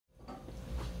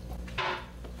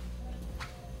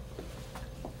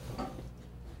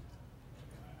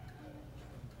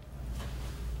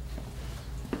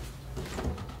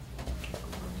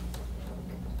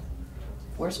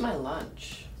Where's my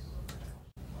lunch?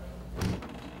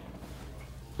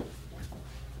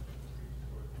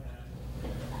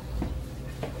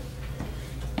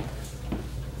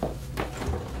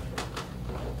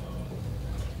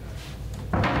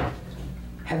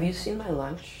 Have you seen my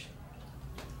lunch?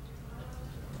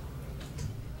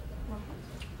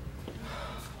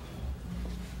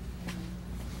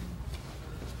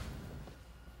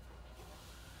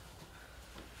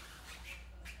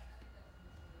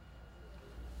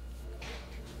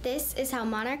 This is how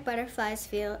monarch butterflies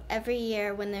feel every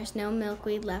year when there's no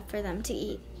milkweed left for them to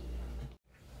eat.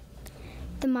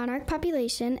 The monarch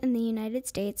population in the United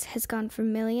States has gone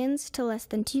from millions to less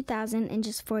than 2,000 in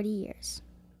just 40 years.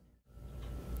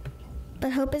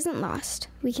 But hope isn't lost.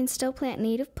 We can still plant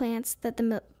native plants that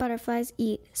the butterflies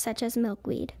eat, such as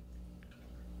milkweed.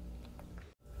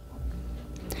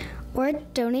 Or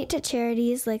donate to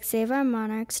charities like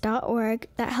SaveOurMonarchs.org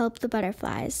that help the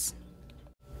butterflies.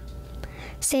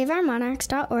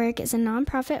 SaveOurMonarchs.org is a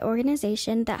nonprofit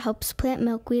organization that helps plant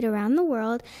milkweed around the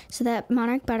world so that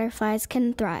monarch butterflies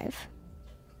can thrive.